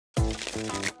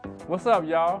What's up,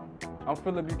 y'all? I'm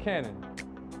Philip Buchanan.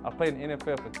 I played in the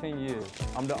NFL for 10 years.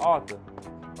 I'm the author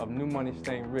of New Money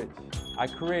Staying Rich. I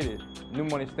created New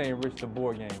Money Staying Rich, the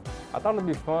board game. I thought it'd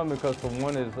be fun because, for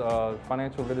one,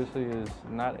 financial literacy is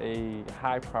not a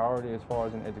high priority as far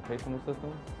as an educational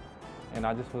system. And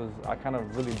I kind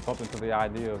of really bumped into the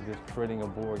idea of just creating a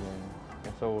board game.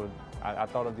 And so I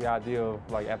thought of the idea of,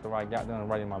 like, after I got done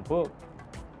writing my book,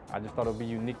 I just thought it would be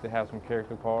unique to have some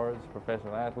character cards: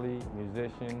 professional athlete,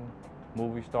 musician,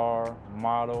 movie star,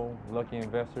 model, lucky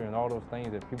investor, and all those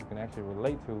things that people can actually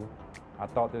relate to. I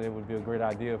thought that it would be a great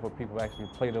idea for people to actually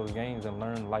play those games and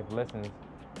learn life lessons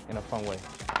in a fun way.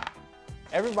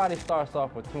 Everybody starts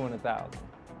off with $200,000.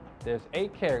 There's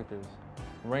 8 characters,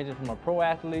 ranging from a pro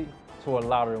athlete to a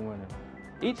lottery winner.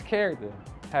 Each character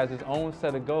has its own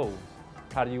set of goals.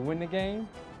 How do you win the game?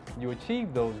 You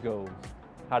achieve those goals.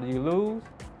 How do you lose?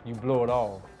 You blow it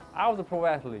all. I was a pro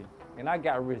athlete, and I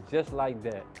got rich just like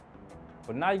that.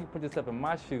 But now you can put yourself in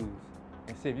my shoes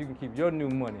and see if you can keep your new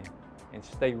money and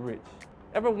stay rich.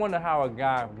 Ever wonder how a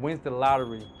guy wins the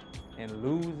lottery and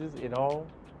loses it all?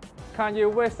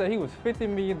 Kanye West said he was $50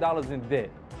 million in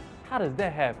debt. How does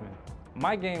that happen?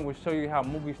 My game will show you how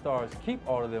movie stars keep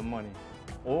all of their money,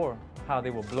 or how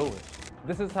they will blow it.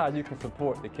 This is how you can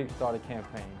support the Kickstarter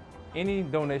campaign. Any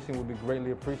donation would be greatly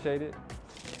appreciated,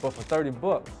 but for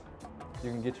 $30, you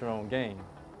can get your own game.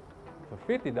 For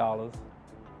 $50,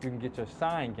 you can get your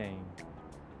signed game.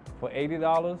 For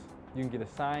 $80, you can get a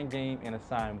signed game and a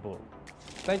signed book.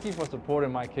 Thank you for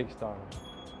supporting my Kickstarter.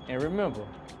 And remember,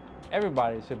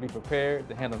 everybody should be prepared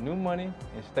to handle new money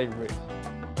and stay rich.